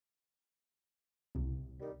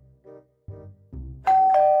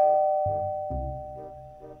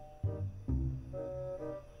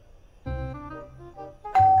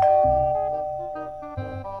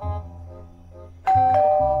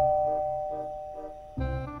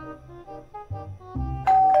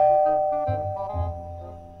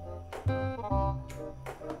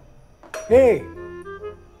Hey!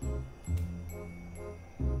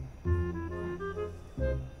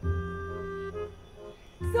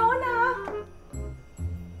 Sona!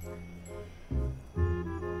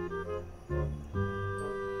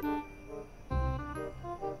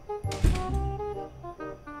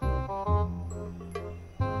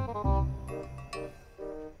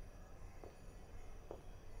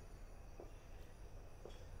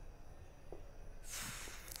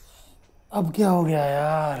 अब क्या हो गया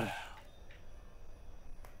यार?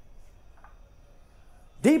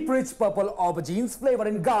 Deep rich purple aubergines flavored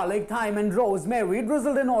in garlic, thyme and rosemary,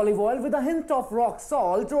 drizzled in olive oil with a hint of rock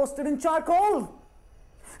salt, roasted in charcoal.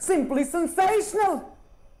 Simply sensational.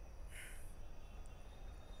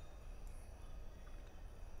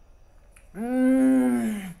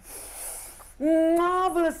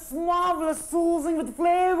 Marvelous, marvelous, oozing with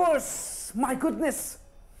flavors. My goodness.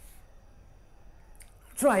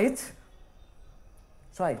 Try it.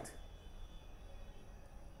 Try it.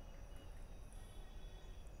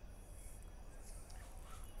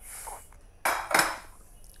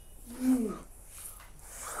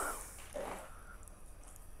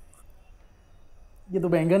 ये तो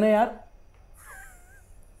बैंगन है यार।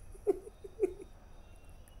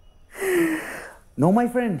 No, my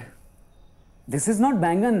friend. This is not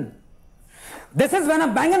bangan. This is when a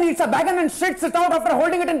bangan eats a bangan and shits it out after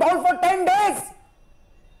holding it in bowl for 10 days.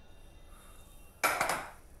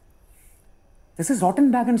 This is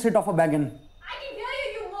rotten bangan shit of a bangan. I can hear you,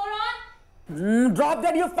 you moron! Drop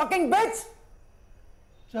that, you fucking bitch!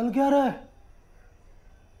 चल क्या रहा है?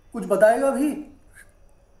 कुछ बताएगा भी?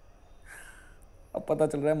 अब पता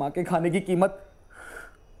चल रहा है माँ के खाने की कीमत।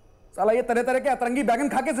 साला ये तरह तरह के अतरंगी बैगन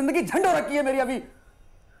खा के जिंदगी झंड हो रखी है मेरी अभी।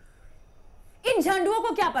 इन झंडुओं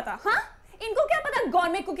को क्या पता? हाँ, इनको क्या पता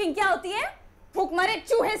गॉर्मेट कुकिंग क्या होती है? भूख मरे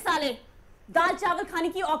चूहे साले। दाल चावल खाने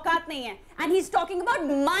की औकात नहीं है। And he's talking about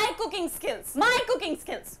my cooking skills. My cooking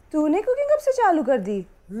skills. तूने कुकिंग कब से चालू कर दी?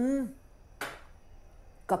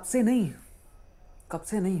 कब से नहीं, कब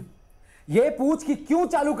से नहीं। ये पूछ कि क्यों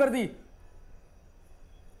चालू कर दी।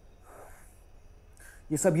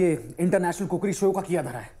 ये सब ये इंटरनेशनल कुकरी शो का किया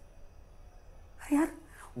धरा है। अरे यार,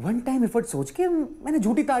 वन टाइम एफर्ट सोच के मैंने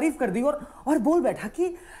झूठी तारीफ कर दी और बोल बैठा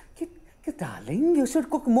कि darling you should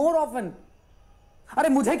cook more often. अरे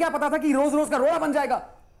मुझे क्या पता था कि रोज रोज का रोड़ा बन जाएगा।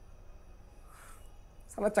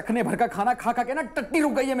 साला चखने भर का खाना खा खा के ना टट्टी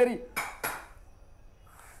रुक गई है मेरी।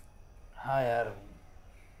 हाँ यार,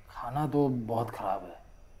 खाना तो बहुत खराब है।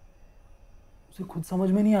 उसे खुद समझ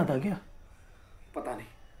में नहीं आता क्या? पता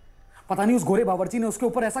नहीं उस गोरे बावर्ची ने उसके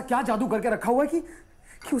ऊपर ऐसा क्या जादू करके रखा हुआ है कि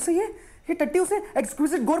उसे ये टट्टी उसे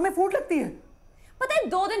एक्सक्विजिट गोरमे फूड लगती है। पता है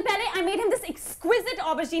 2 दिन पहले I made him this exquisite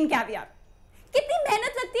aubergine caviar. कितनी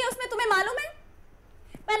मेहनत लगती है उसमें तुम्हें मालूम है?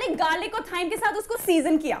 मैंने गार्लिक और थाइम के साथ उसको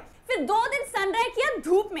सीजन किया, फिर 2 दिन सन ड्राई किया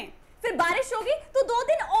धूप में, फिर बारिश होगी तो 2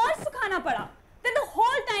 दिन और सुखाना पड़ा। Then the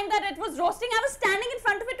whole time that it was roasting, I was standing in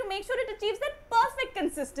front of it to make sure it achieves that perfect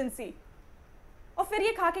consistency. और फिर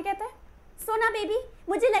ये खा के कहता है, सोना बेबी,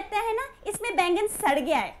 मुझे लगता है ना इसमें बैंगन सड़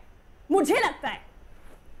गया है। मुझे लगता है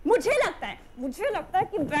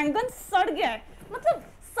कि बैंगन सड़ गया है। मतलब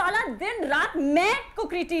साला दिन रात मैं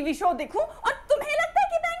कुकरी टीवी शो देखूं और तुम्हें लगता है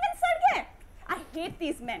कि बैंगन सड़ गया है। I hate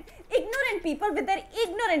these men, ignorant people with their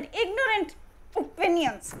ignorant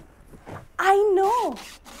opinions. I know.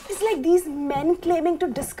 It's like these men claiming to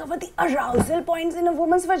discover the arousal points in a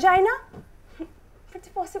woman's vagina. But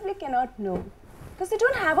they possibly cannot know. Because they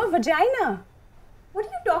don't have a vagina. What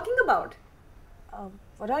are you talking about?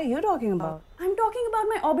 What are you talking about? I'm talking about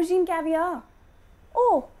my aubergine caviar.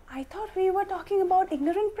 Oh, I thought we were talking about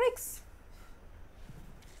ignorant pricks.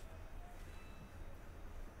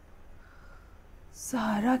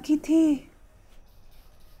 Zara की थी।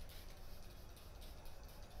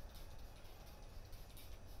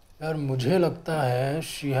 यार मुझे लगता है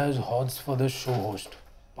she has hots for the show host.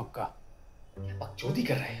 पक्का। क्या बकचोदी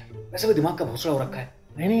कर रहे हैं? वैसे भी दिमाग का भोसड़ा हो रखा है।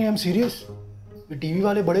 नहीं, I'm serious. ये टीवी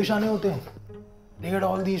वाले बड़े शाने होते हैं। They get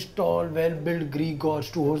all these tall, well-built Greek gods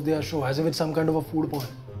to host their show as if it's some kind of a food porn.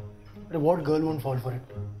 But what girl won't fall for it?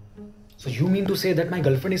 So you mean to say that my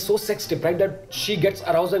girlfriend is so sex deprived that she gets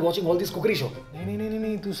aroused by watching all these cookery shows?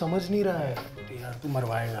 नहीं, तू समझ नहीं रहा है। यार तू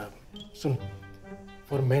मरवाएगा। सुन,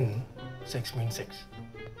 for men, sex means sex.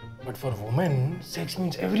 But for women, sex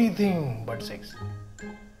means everything but sex.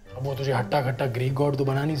 अब वो तुझे हट्टा खट्टा ग्रीक गॉड तो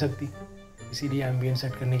बना नहीं सकती, इसीलिए एम्बियंस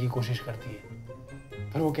सेट करने की कोशिश करती है।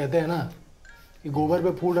 फिर वो कहते हैं ना कि गोबर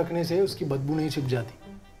पे फूल रखने से उसकी बदबू नहीं छिप जाती।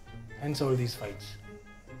 Hence all these fights.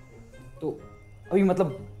 तो अभी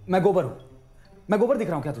मतलब मैं गोबर दिख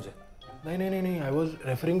रहा हूँ क्या तुझे? नहीं, I was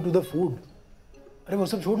referring to the food. अरे वो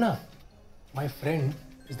सब छोड़ना। My friend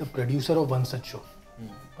is the producer of one such show.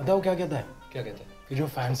 पता हो क्या कहता है? क्या कहता है? कि जो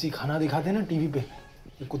फैंसी खाना दिखाते हैं ना टीवी पे,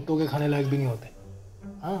 ये कुत्तों के खाने लायक भी नहीं होते।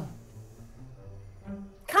 हाँ,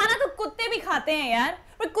 खाना तो कुत्ते भी खाते हैं यार,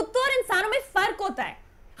 पर कुत्तों और इंसानों में फर्क होता है।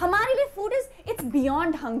 हमारे लिए food it's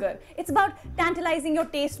beyond hunger, it's about टैंटलाइजिंग your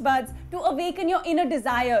taste buds to awaken your inner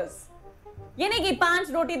desires. ये नहीं कि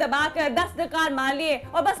 5 रोटी दबाकर 10 डकार मार लिए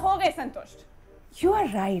और बस हो गए संतुष्ट। You are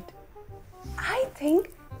right. I think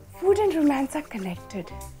food and romance are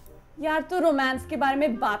connected. यार तू रोमांस के बारे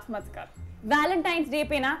में बात मत कर। वैलेंटाइंस डे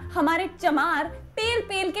पे ना हमारे चमार पेल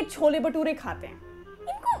पेल के छोले भटूरे खाते हैं।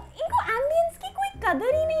 इनको एम्बियंस की कोई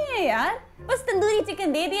कदर ही नहीं है यार। बस तंदूरी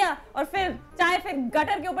चिकन दे दिया और फिर चाहे फिर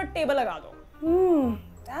गटर के ऊपर टेबल लगा दो।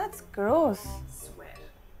 That's gross.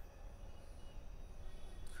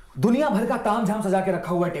 दुनिया भर का तामझाम सजा के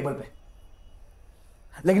रखा हुआ है टेबल पे,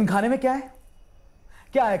 लेकिन खाने में क्या है?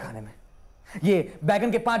 क्या है खाने में? ये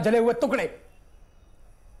बैगन के 5 जले हुए टुकड़े।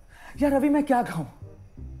 यार अभी मैं क्या खाऊं?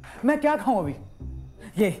 मैं क्या खाऊं अभी?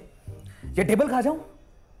 ये टेबल खा जाऊं,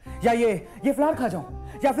 या ये फ्लावर खा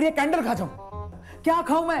जाऊं, या फिर ये कैंडल खा जाऊं? क्या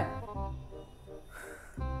खाऊं मैं?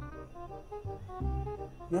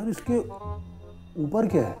 यार इसके ऊपर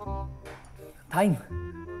क्या है? थाइम।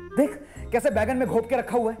 देख कैसे बैगन में घोप के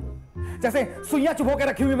रखा हुआ है, जैसे सुइयां चुभो के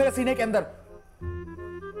रखी हुई मेरे सीने के अंदर।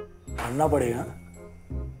 मानना पड़ेगा,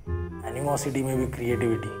 एनिमोसिटी में भी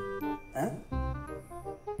क्रिएटिविटी है।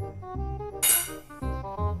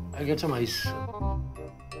 I get some ice.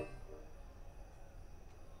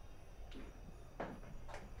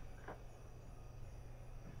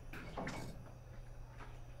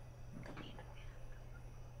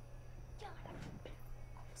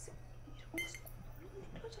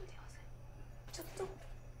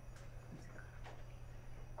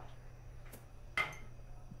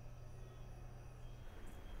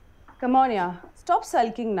 Come on यार, stop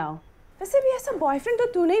sulking now. वैसे भी ऐसा बॉयफ्रेंड तो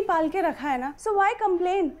तूने ही पाल के रखा है ना, so why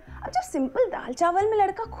complain? अब जब सिंपल दाल चावल में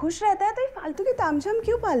लड़का खुश रहता है तो ये फालतू की तामझाम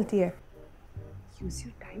क्यों पालती है? Use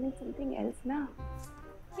your time in something else ना।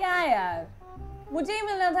 क्या यार, मुझे ही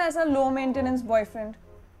मिलना था ऐसा low maintenance boyfriend.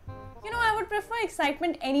 You know, I would prefer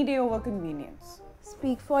excitement any day over convenience.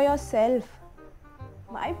 Speak for yourself.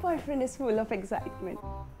 My boyfriend is full of excitement.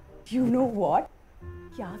 You know what?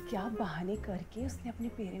 क्या बहाने करके उसने अपने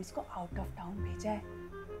पेरेंट्स को आउट ऑफ टाउन भेजा है,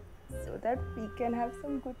 so that we can have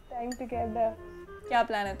some good time together. क्या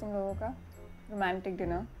plan है तुम लोगों का? Romantic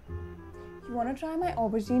dinner? You wanna try my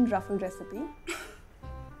aubergine ruffle recipe?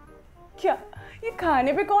 क्या ये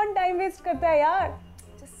खाने पे कौन टाइम वेस्ट करता है यार?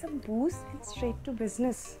 Just some booze and straight to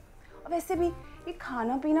business. और वैसे भी ये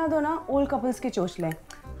खाना पीना दो ना ओल्ड कपल्स के चोचले,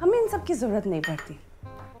 हमें इन सब की जरूरत नहीं पड़ती।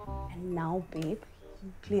 And now babe,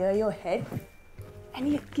 you clear your head and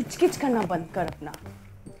ये किच-किच करना बंद कर अपना।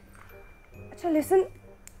 अच्छा listen,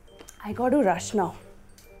 I got to rush now.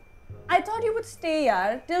 I thought you would stay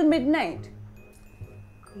यार till midnight.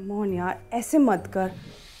 Come on यार, ऐसे मत कर।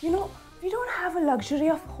 You know, we don't have a luxury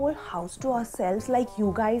of whole house to ourselves like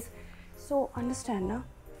you guys, so understand ना?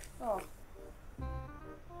 Oh.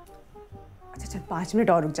 अच्छा चल 5 minute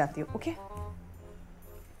और रुक जाती हूँ, ओके?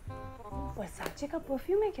 वर्साचे का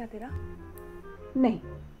परफ्यूम है क्या तेरा? नहीं।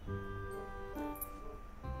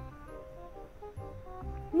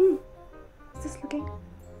 Is this looking?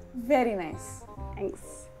 Very nice. Thanks.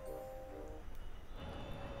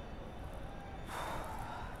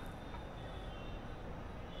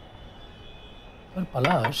 Well,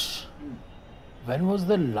 Palash, when was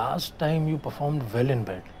the last time you performed well in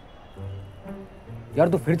bed? यार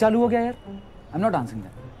तो फिर चालू हो गया यार। I'm not answering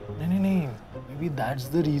that. नहीं, maybe that's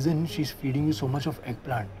the reason she's feeding you so much of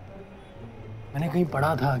eggplant. मैंने कहीं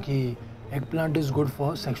पढ़ा था कि eggplant is good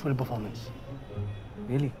for sexual performance.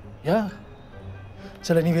 Really? Yeah.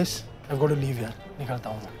 चल anyways, I've got to leave यार, निकलता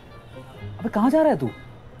हूँ मैं। अबे कहाँ जा रहा है तू?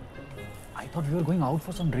 I thought we were going out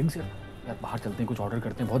for some drinks यार। यार बाहर चलते हैं, कुछ ऑर्डर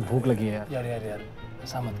करते हैं, बहुत भूख लगी है यार। यार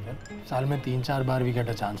ऐसा मत कर। साल में 3-4 बार we get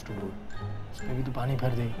a chance to do it. उस पे भी तू पानी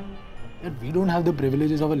भर देगी। यार we don't have the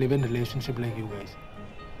privileges of a live-in relationship like you guys.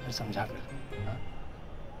 यार समझा कर। हाँ?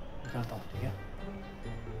 निकलता हूँ, ठीक है?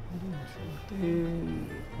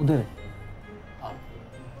 उधर है। हाँ।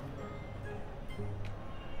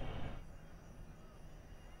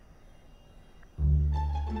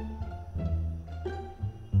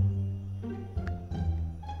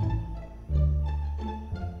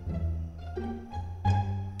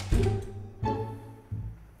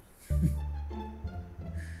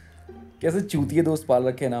 कैसे चूतिए दोस्त पाल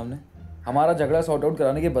रखे हैं ना हमने। हमारा झगड़ा सॉर्ट आउट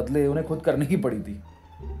कराने के बदले उन्हें खुद करने की पड़ी थी।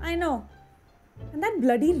 I know. And that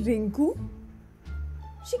bloody Rinku,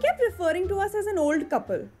 she kept referring to us as an old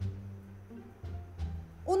couple.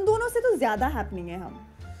 उन दोनों से तो ज्यादा हैपनिंग है हम।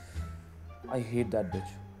 I hate that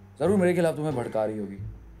bitch. जरूर मेरे खिलाफ तुम्हें भड़का रही होगी।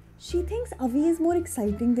 She thinks Avi is more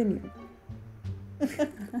exciting than you.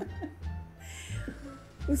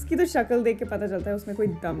 उसकी तो शक्ल देख के पता चलता है उसमें कोई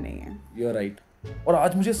दम नहीं है। You're right. और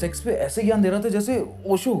आज मुझे सेक्स पे ऐसे ज्ञान दे रहा था जैसे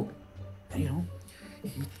Osho. You know,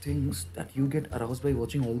 he thinks that you get aroused by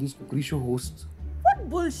watching all these cookery show hosts. What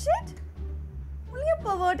bullshit? Only a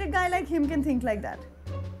perverted guy like him can think like that.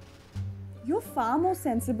 You're far more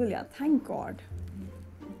sensible, yeah. Thank God.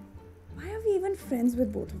 Why are we even friends with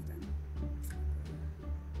both of them?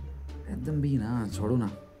 Let them be ना, छोड़ो ना।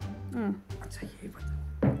 अच्छा ये बता,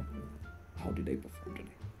 how did I perform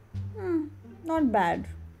today? Not bad.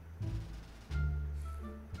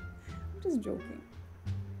 I'm just joking.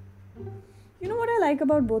 You know what I like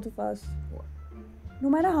about both of us? What? No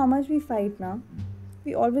matter how much we fight now,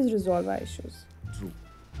 we always resolve our issues. True.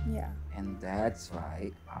 Yeah. And that's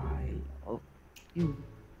why I love you.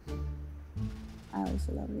 I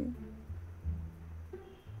also love you.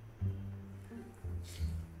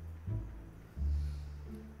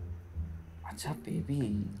 अच्छा baby,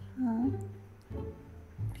 हाँ?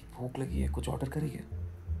 बड़ी भूख लगी है, कुछ order करेंगे?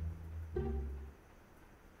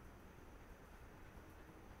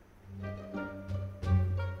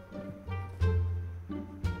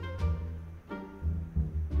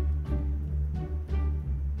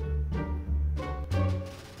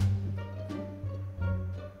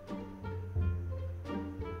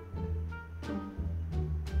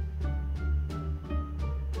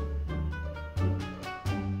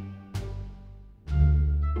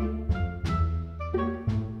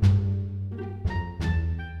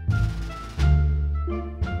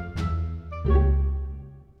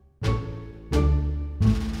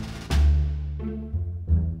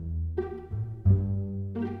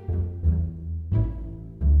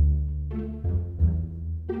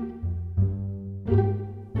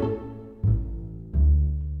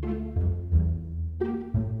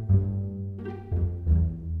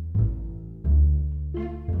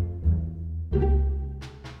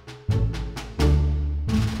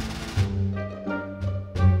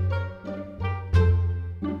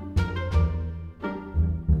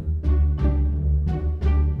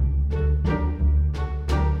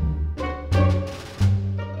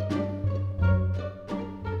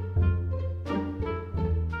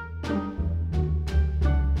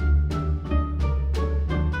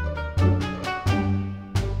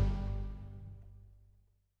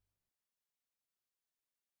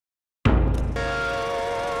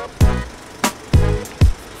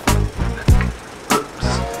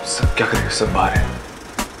 क्या करेंगे, सब बाहर है।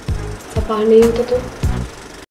 सब बाहर नहीं होता तो